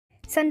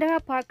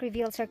Sandara Park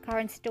reveals her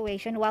current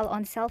situation while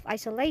on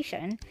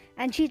self-isolation,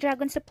 and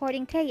G-Dragon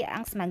supporting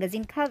Taeyang's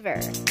magazine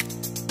cover.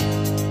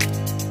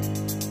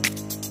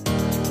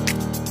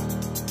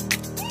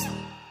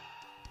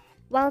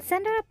 While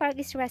Sandara Park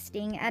is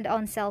resting and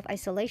on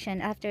self-isolation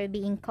after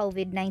being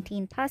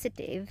COVID-19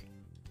 positive,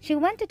 she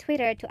went to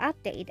Twitter to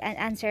update and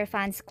answer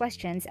fans'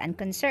 questions and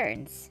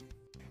concerns.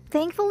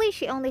 Thankfully,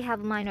 she only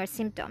have minor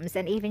symptoms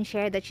and even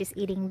shared that she's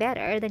eating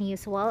better than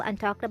usual and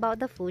talked about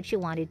the food she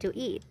wanted to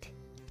eat.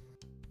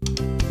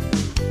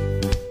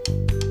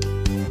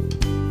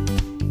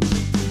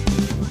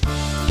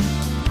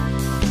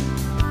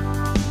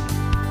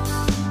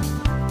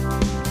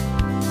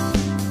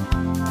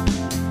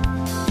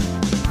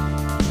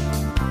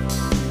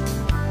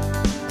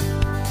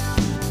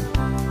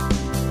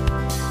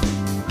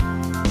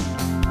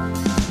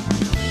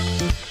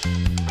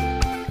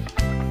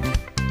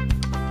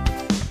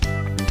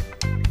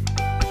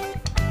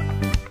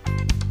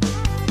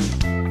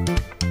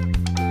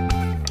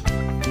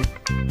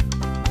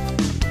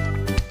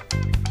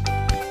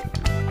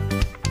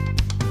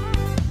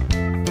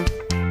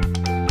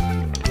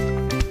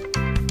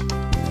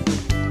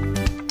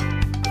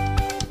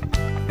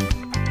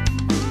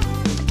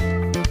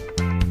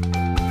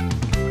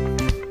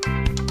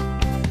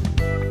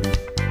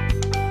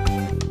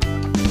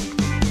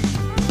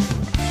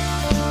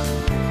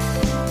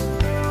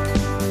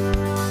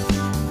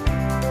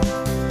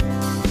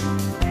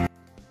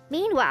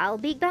 Meanwhile,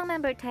 Big Bang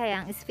member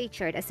Taeyang is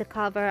featured as the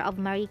cover of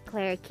Marie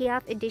Claire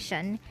Kiaf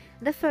edition,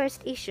 the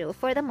first issue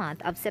for the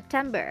month of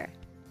September.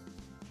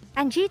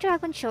 And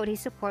G-Dragon showed his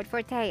support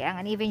for Taeyang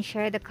and even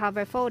shared the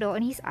cover photo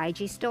on his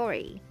IG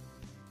story.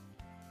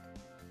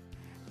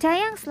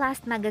 Taeyang's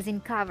last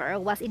magazine cover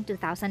was in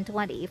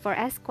 2020 for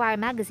Esquire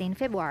magazine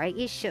February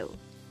issue.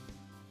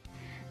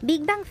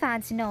 Big Bang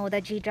fans know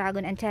that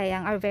G-Dragon and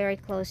Taeyang are very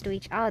close to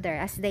each other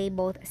as they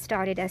both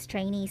started as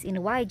trainees in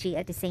YG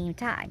at the same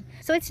time.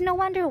 So it's no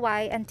wonder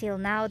why until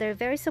now they're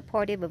very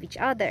supportive of each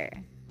other.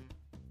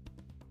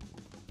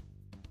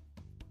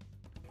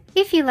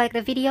 If you like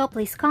the video,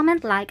 please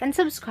comment, like, and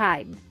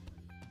subscribe.